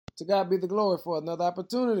To God be the glory for another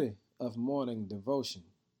opportunity of morning devotion.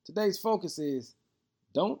 Today's focus is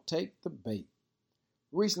don't take the bait.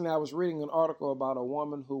 Recently, I was reading an article about a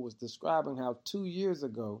woman who was describing how 2 years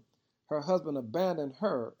ago her husband abandoned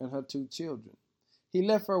her and her 2 children. He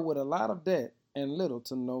left her with a lot of debt and little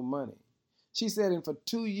to no money. She said, and for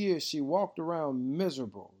 2 years she walked around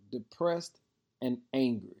miserable, depressed, and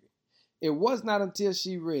angry. It was not until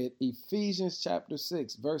she read Ephesians chapter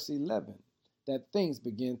 6, verse 11, that things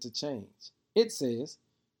began to change. It says,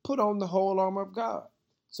 put on the whole armor of God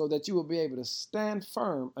so that you will be able to stand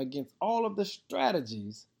firm against all of the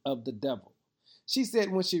strategies of the devil. She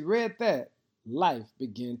said when she read that, life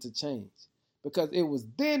began to change, because it was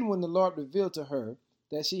then when the Lord revealed to her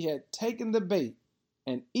that she had taken the bait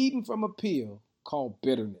and eaten from a pill called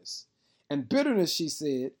bitterness. And bitterness, she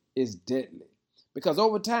said, is deadly, because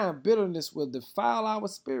over time, bitterness will defile our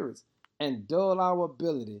spirits and dull our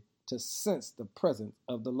ability to sense the presence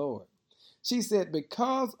of the Lord. She said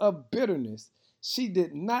because of bitterness, she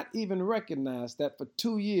did not even recognize that for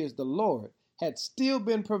 2 years the Lord had still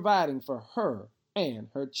been providing for her and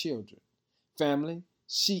her children. Family,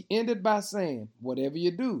 she ended by saying, whatever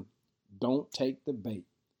you do, don't take the bait.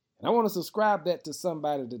 And I want to subscribe that to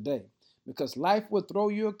somebody today, because life will throw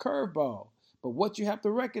you a curveball. But what you have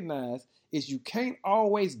to recognize is you can't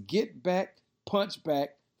always get back, punch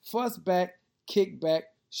back, fuss back, kick back,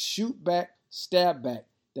 shoot back, stab back.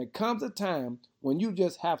 There comes a time when you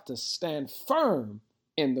just have to stand firm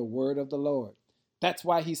in the word of the Lord. That's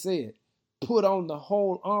why he said, put on the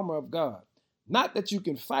whole armor of God. Not that you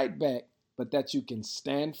can fight back, but that you can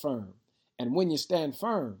stand firm. And when you stand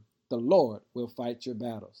firm, the Lord will fight your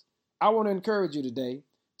battles. I want to encourage you today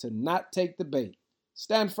to not take the bait.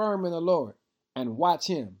 Stand firm in the Lord and watch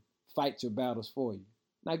him fight your battles for you.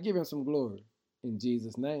 Now give him some glory. In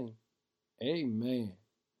Jesus' name, amen.